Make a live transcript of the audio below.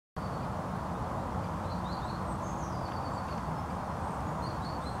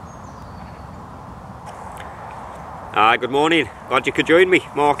Hi, good morning. Glad you could join me.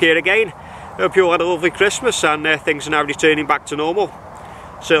 Mark here again. Hope you all had a lovely Christmas and things are now returning back to normal.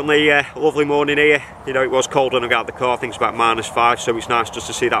 Certainly a lovely morning here. You know, it was cold when I got out of the car. I think it's about -5, so it's nice just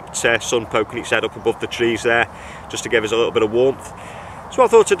to see that sun poking its head up above the trees there, just to give us a little bit of warmth. So what I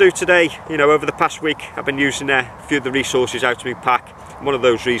thought to do today, you know, over the past week I've been using a few of the resources out of my pack. One of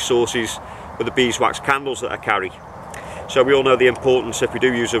those resources were the beeswax candles that I carry. So we all know the importance, if we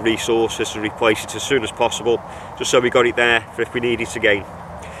do use a resource, is to replace it as soon as possible, just so we got it there for if we need it again.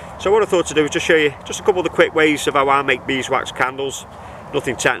 So what I thought to do is just show you just a couple of the quick ways of how I make beeswax candles.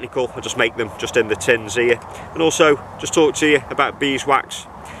 Nothing technical, I just make them just in the tins here. And also just talk to you about beeswax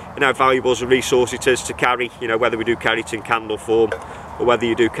and how valuable as a resource it is to carry, you know, whether we do carry it in candle form or whether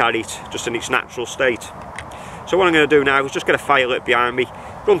you do carry it just in its natural state. So what I'm going to do now is just get a fire lit behind me,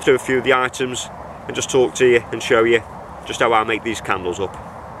 run through a few of the items and just talk to you and show you just how I make these candles up.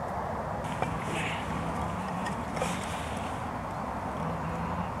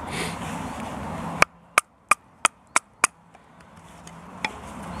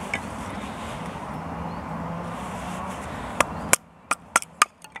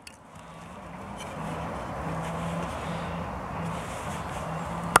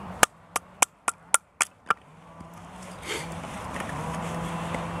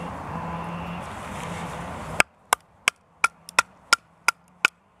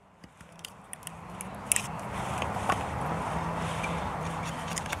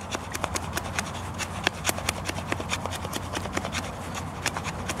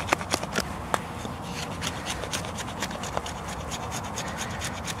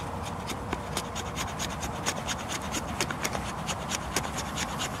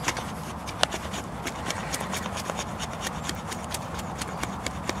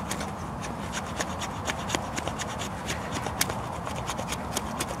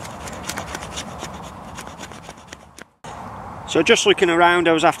 So just looking around,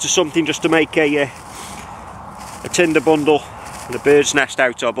 I was after something just to make a tinder bundle and a bird's nest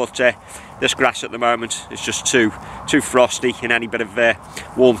out of, but this grass at the moment is just too frosty, and any bit of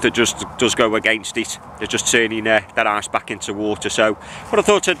warmth that just does go against it is just turning that ice back into water. So what I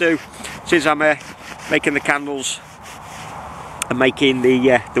thought I'd do, since I'm making the candles and making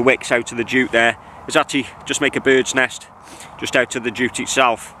the wicks out of the jute there, is actually just make a bird's nest just out of the jute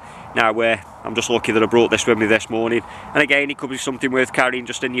itself. Now I'm just lucky that I brought this with me this morning, and again it could be something worth carrying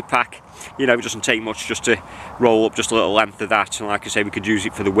just in your pack. You know, it doesn't take much just to roll up just a little length of that, and like I say, we could use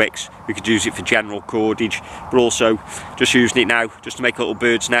it for the wicks, we could use it for general cordage, but also just using it now just to make a little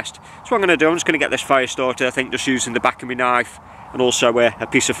bird's nest. So what I'm going to do, I'm just going to get this fire started, I think, just using the back of my knife and also a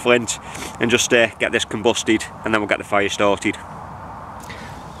piece of flint, and just get this combusted, and then we'll get the fire started.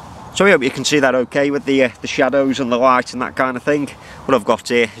 So I hope you can see that okay with the shadows and the light and that kind of thing. What I've got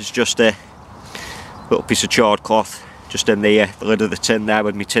here is just a little piece of charred cloth just in the lid of the tin there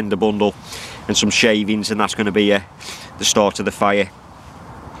with my tinder bundle and some shavings, and that's going to be the start of the fire.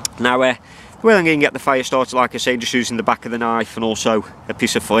 Now the way I'm going to get the fire started, like I say, just using the back of the knife and also a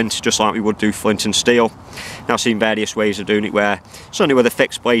piece of flint, just like we would do flint and steel. Now I've seen various ways of doing it, where certainly with a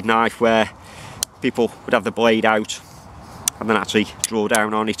fixed blade knife where people would have the blade out and then actually draw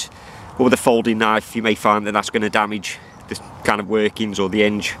down on it. But with a folding knife you may find that that's going to damage the kind of workings or the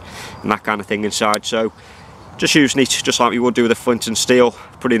hinge and that kind of thing inside. So just using it just like we would do with a flint and steel,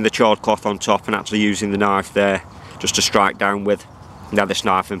 putting the charred cloth on top and actually using the knife there just to strike down with. Now this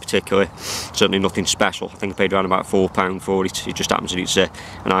knife in particular, certainly nothing special. I think I paid around about £4 for it. It just happens that it's an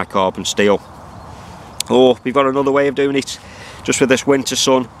high carbon steel. Or we've got another way of doing it. Just with this winter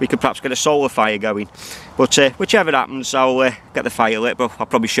sun, we could perhaps get a solar fire going. But whichever happens, I'll get the fire lit, but I'll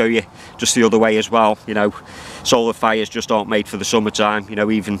probably show you just the other way as well. You know, solar fires just aren't made for the summertime. You know,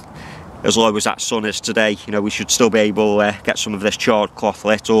 even as low as that sun is today, you know, we should still be able to get some of this charred cloth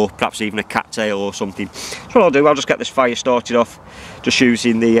lit, or perhaps even a cattail or something. So what I'll do, I'll just get this fire started off, just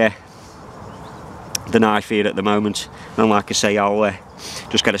using the knife here at the moment. And like I say, I'll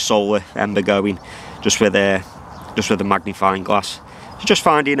just get a solar ember going, just with a magnifying glass. So just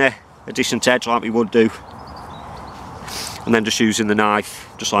finding a decent edge like we would do, and then just using the knife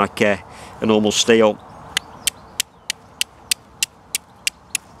just like a normal steel.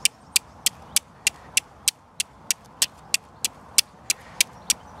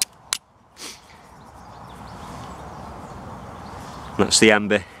 And that's the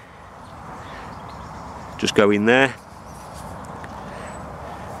ember just going there.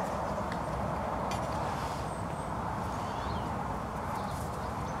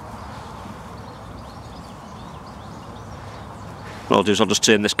 What I'll do is I'll just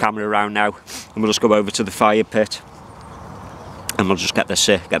turn this camera around now, and we'll just go over to the fire pit, and we'll just get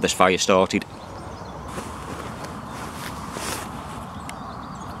this fire started.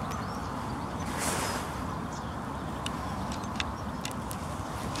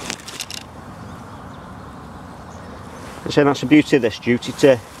 So that's the beauty of this jute,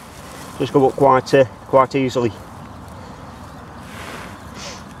 it just go up quite easily.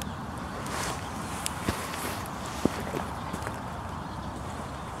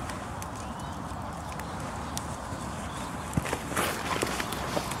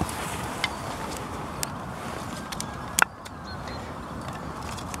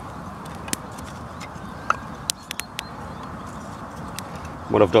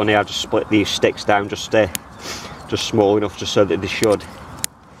 What I've done here, I've just split these sticks down just small enough, just so that they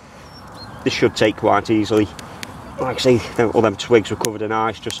should take quite easily. Like I say, all them twigs were covered in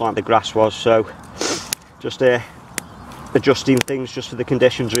ice, just like the grass was, so just adjusting things just for the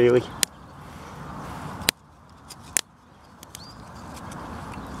conditions really.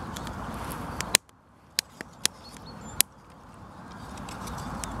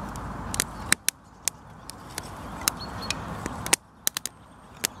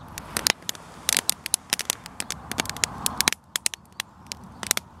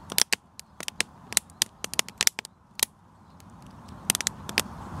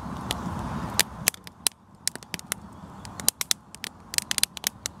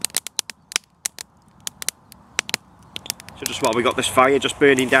 So just while we got this fire just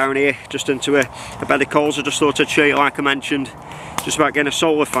burning down here, just into a bed of coals, I just thought I'd show you, like I mentioned, just about getting a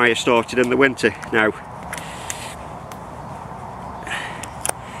solar fire started in the winter. Now,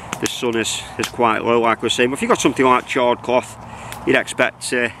 this sun is quite low, like I was saying, but if you've got something like charred cloth, you'd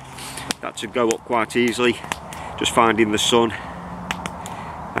expect that to go up quite easily, just finding the sun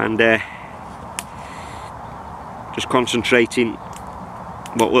and just concentrating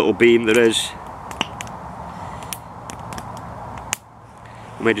what little beam there is.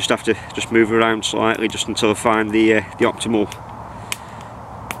 I may just have to just move around slightly just until I find the optimal.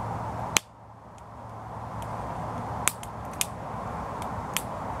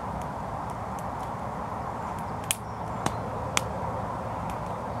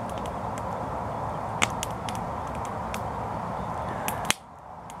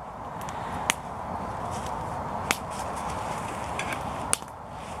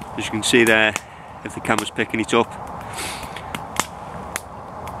 As you can see there, if the camera's picking it up.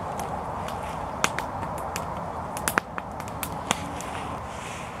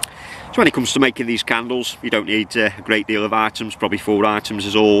 So when it comes to making these candles, you don't need a great deal of items, probably 4 items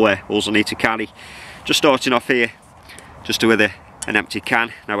is all I need to carry. Just starting off here, just with an empty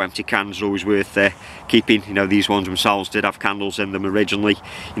can. Now empty cans are always worth keeping, you know, these ones themselves did have candles in them originally,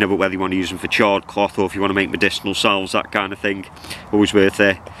 you know, but whether you want to use them for charred cloth or if you want to make medicinal salves, that kind of thing, always worth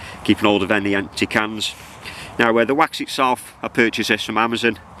keeping hold of any empty cans. Now the wax itself, I purchased this from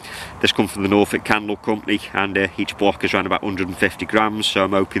Amazon. This comes from the Norfolk Candle Company, and each block is around about 150 grams, so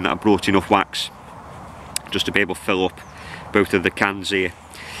I'm hoping that I brought enough wax just to be able to fill up both of the cans here.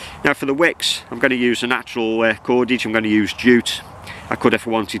 Now for the wicks, I'm going to use a natural cordage. I'm going to use jute. I could, if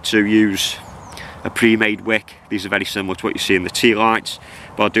I wanted to, use a pre-made wick. These are very similar to what you see in the tea lights,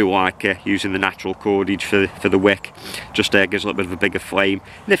 but I do like using the natural cordage for the wick. Just gives a little bit of a bigger flame,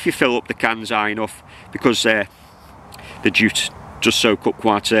 and if you fill up the cans high enough, because the jute just soak up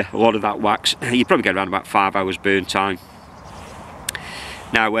quite a lot of that wax, you probably get around about 5 hours burn time.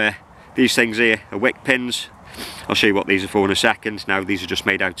 Now these things here are wick pins. I'll show you what these are for in a second. Now these are just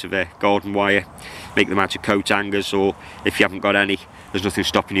made out of garden wire. Make them out of coat hangers, or if you haven't got any, there's nothing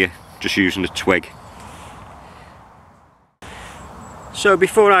stopping you just using a twig. So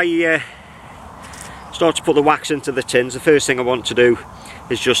before I start to put the wax into the tins, the first thing I want to do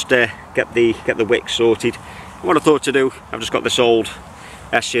is just get the wick sorted. What I thought to do, I've just got this old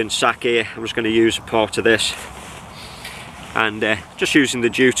Hessian sack here. I'm just going to use a part of this, and just using the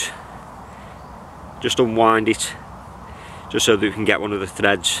jute, just unwind it, just so that we can get one of the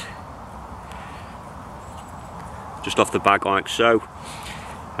threads just off the bag like so.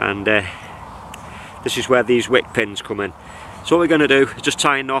 And this is where these wick pins come in. So what we're going to do is just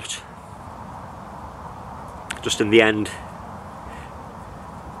tie a knot just in the end.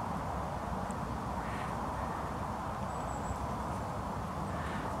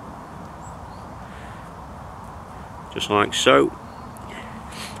 Just like so.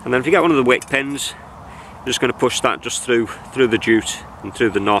 And then if you get one of the wick pins, you're just going to push that just through the jute and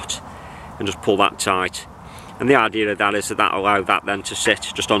through the knot, and just pull that tight. And the idea of that is that allows that then to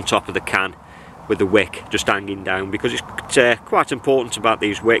sit just on top of the can with the wick just hanging down, because it's quite important about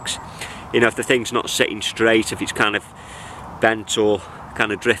these wicks, you know, if the thing's not sitting straight, if it's kind of bent or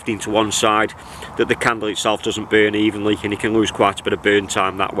kind of drifting to one side, that the candle itself doesn't burn evenly, and you can lose quite a bit of burn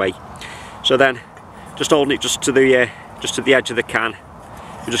time that way. So then, just holding it just to the edge of the can,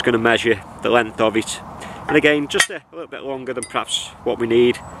 we're just going to measure the length of it, and again just a little bit longer than perhaps what we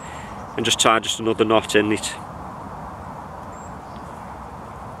need, and just tie just another knot in it.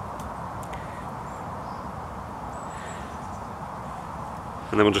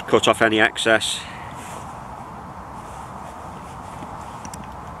 and then we'll just cut off any excess.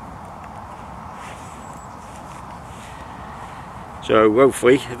 So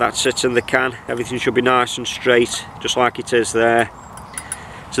hopefully if that sits in the can, everything should be nice and straight, just like it is there.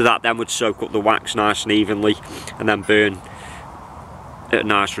 So that then would soak up the wax nice and evenly and then burn at a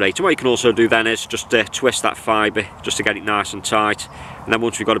nice rate. And what you can also do then is just twist that fibre just to get it nice and tight, and then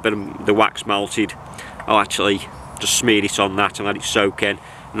once we've got a bit of the wax melted, I'll actually just smear it on that and let it soak in,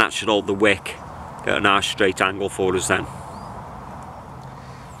 and that should hold the wick at a nice straight angle for us then.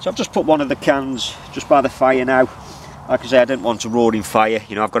 So I've just put one of the cans just by the fire now. Like I say, I didn't want a roaring fire,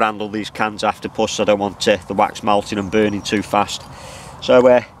 you know, I've got to handle these cans after push, so I don't want the wax melting and burning too fast. So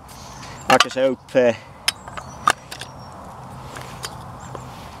like I say, I hope that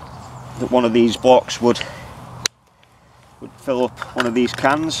one of these blocks would fill up one of these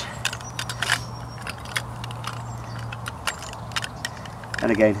cans.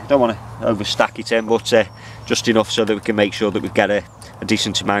 And again, I don't want to overstack it in, but just enough so that we can make sure that we get a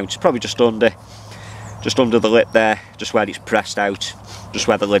decent amount, probably just under the lip there, just where it's pressed out, just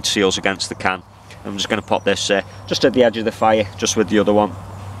where the lid seals against the can. I'm just going to pop this just at the edge of the fire, just with the other one.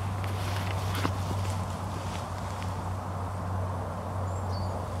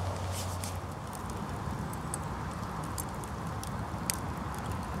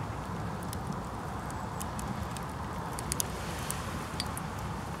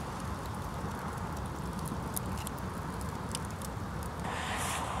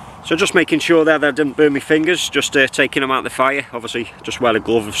 So just making sure there that I didn't burn my fingers, just taking them out of the fire. Obviously just wear a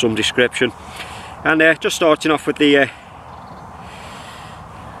glove of some description, and just starting off with the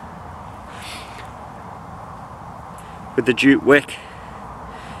jute wick.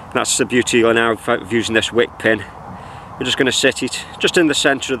 That's the beauty now of using this wick pin. We're just going to sit it just in the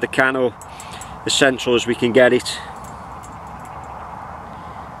centre of the can, or as central as we can get it,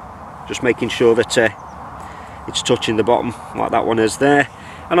 just making sure that it's touching the bottom like that one is there.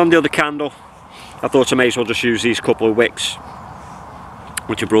 And on the other candle, I thought I may as well just use these couple of wicks,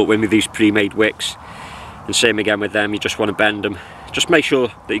 which I brought with me, these pre-made wicks. And same again with them, you just want to bend them. Just make sure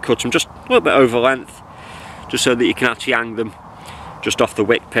that you cut them just a little bit over length, just so that you can actually hang them just off the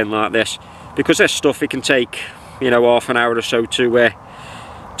wick pin like this. Because this stuff, it can take, you know, half an hour or so to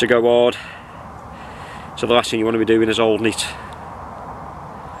go hard. So the last thing you want to be doing is holding it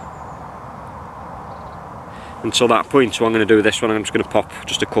until that point. So I'm going to do this one, I'm just going to pop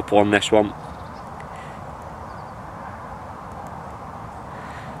just a couple on this one.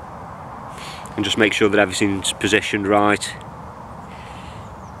 And just make sure that everything's positioned right.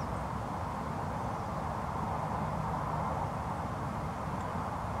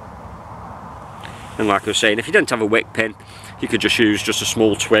 And like I was saying, if you didn't have a wick pin, you could just use just a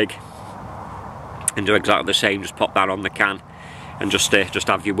small twig and do exactly the same, just pop that on the can. And just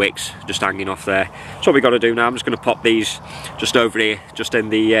have your wicks just hanging off there. So what we've got to do now, I'm just going to pop these just over here, just in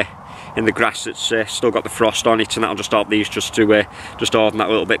the grass that's still got the frost on it, and that'll just help these just to just harden that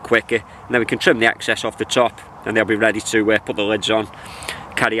a little bit quicker. And then we can trim the excess off the top, and they'll be ready to put the lids on,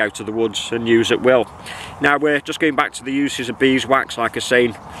 carry out to the woods, and use at will. Now we're just going back to the uses of beeswax. Like I was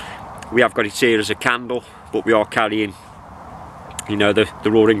saying, we have got it here as a candle, but we are carrying, you know, the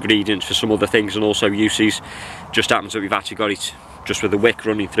raw ingredients for some other things and also uses. Just happens that we've actually got it just with the wick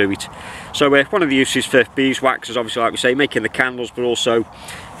running through it. So one of the uses for beeswax is obviously, like we say, making the candles, but also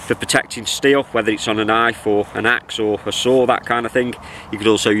for protecting steel, whether it's on a knife or an axe or a saw, that kind of thing. You could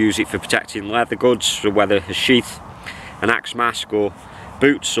also use it for protecting leather goods, so whether a sheath, an axe mask, or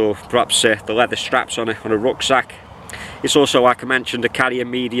boots, or perhaps the leather straps on a rucksack. It's also, like I mentioned, a carrier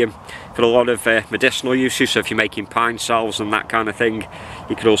medium for a lot of medicinal uses. So if you're making pine salves and that kind of thing,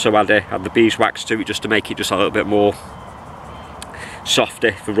 you could also add the beeswax to it, just to make it just a little bit more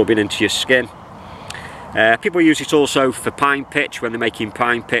softer for rubbing into your skin. People use it also for pine pitch. When they're making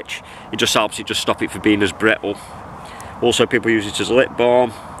pine pitch, it just helps it just stop it from being as brittle. Also, people use it as a lip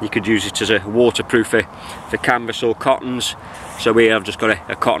balm. You could use it as a waterproof for canvas or cottons. So here I've just got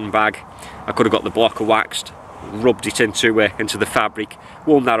a cotton bag. I could have got the blocker waxed, rubbed it into the fabric,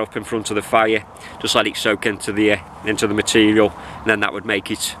 warmed that up in front of the fire, just let it soak into the material, and then that would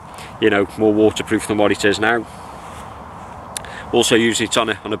make it, you know, more waterproof than what it is now. Also use it on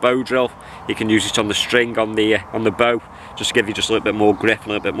a bow drill. You can use it on the string on the bow, just to give you just a little bit more grip and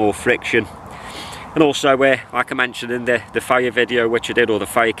a little bit more friction. And also, like I mentioned in the fire video, which I did, or the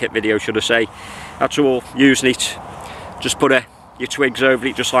fire kit video should I say, that's all using it. Just put your twigs over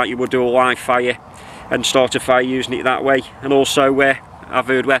it, just like you would do a live fire, and start a fire using it that way. And also, I've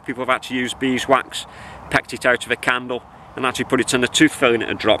heard where people have actually used beeswax, pecked it out of a candle, and actually put it in a tooth filling that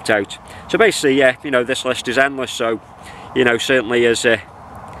had dropped out. So basically, you know, this list is endless. So, you know, certainly as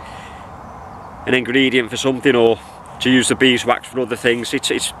an ingredient for something, or to use the beeswax for other things.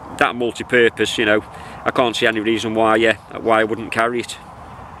 It's that multi-purpose, you know. I can't see any reason why I wouldn't carry it.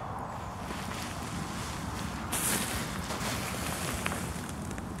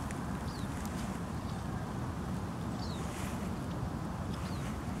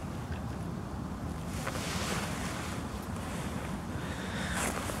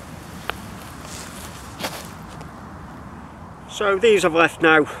 So these I've left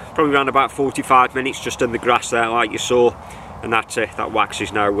now probably around about 45 minutes just in the grass there, like you saw, and that wax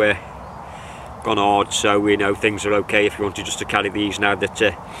is now gone hard, so we know things are okay if you wanted just to carry these now that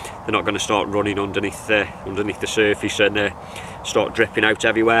they're not going to start running underneath the surface and start dripping out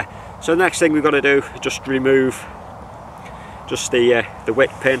everywhere. So the next thing we've got to do is just remove just the wick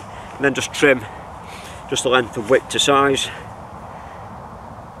pin, and then just trim just the length of wick to size.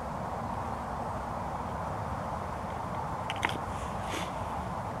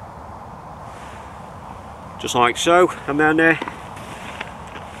 Just like so, and then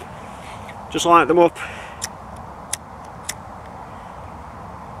just light them up.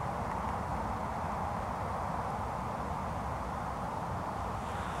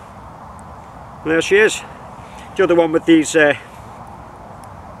 And there she is. The other one with these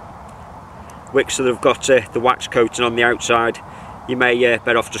wicks that have got the wax coating on the outside, you may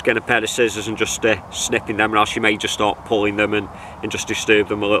better off just getting a pair of scissors and just snipping them, or else you may just start pulling them and just disturb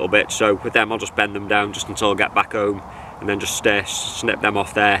them a little bit. So with them I'll just bend them down just until I get back home, and then just snip them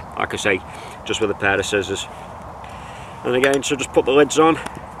off there, like I say, just with a pair of scissors. And again, so just put the lids on,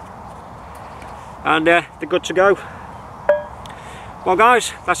 and they're good to go. Well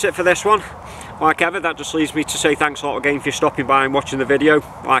guys, that's it for this one. Like ever, that just leaves me to say thanks a lot again for stopping by and watching the video.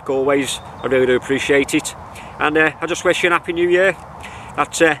 Like always, I really do appreciate it. And I just wish you a happy new year.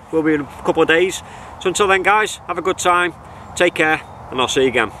 That will be in a couple of days. So until then guys, have a good time, take care, and I'll see you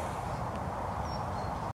again.